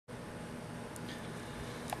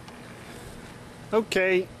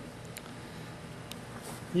Okay,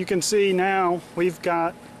 you can see now we've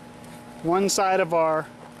got one side of our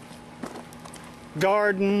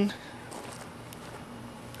garden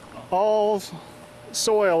all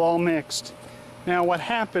soil all mixed. Now what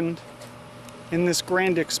happened in this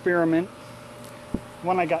grand experiment,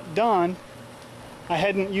 when I got done, I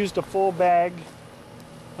hadn't used a full bag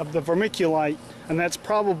of the vermiculite, and that's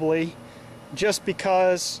probably just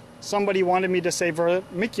because somebody wanted me to say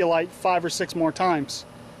vermiculite 5 or 6 more times.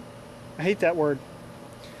 I hate that word.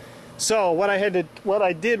 So what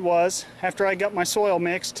I did was, after I got my soil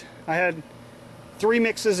mixed, I had 3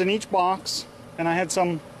 mixes in each box, and I had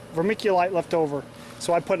some vermiculite left over.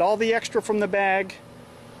 So I put all the extra from the bag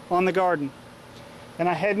on the garden. And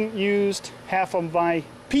I hadn't used half of my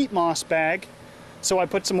peat moss bag, so I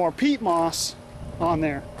put some more peat moss on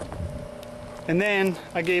there. And then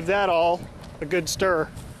I gave that all a good stir.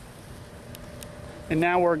 And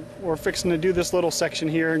now we're fixing to do this little section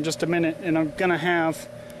here in just a minute, and I'm gonna have,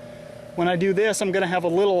 when I do this, I'm gonna have a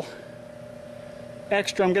little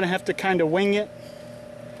extra. I'm gonna have to kind of wing it.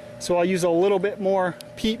 So I'll use a little bit more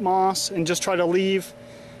peat moss and just try to leave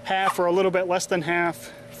half or a little bit less than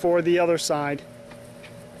half for the other side.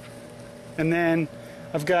 And then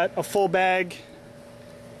I've got a full bag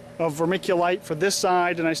of vermiculite for this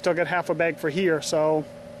side, and I still got half a bag for here, so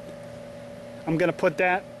I'm gonna put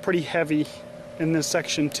that pretty heavy in this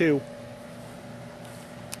section too.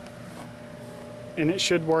 And it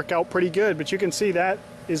should work out pretty good, but you can see that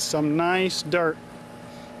is some nice dirt.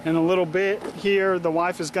 And a little bit here, the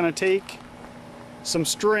wife is going to take some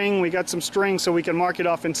string. We got some string so we can mark it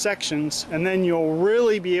off in sections, and then you'll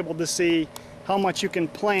really be able to see how much you can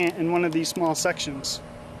plant in one of these small sections.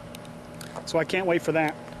 So I can't wait for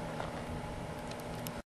that.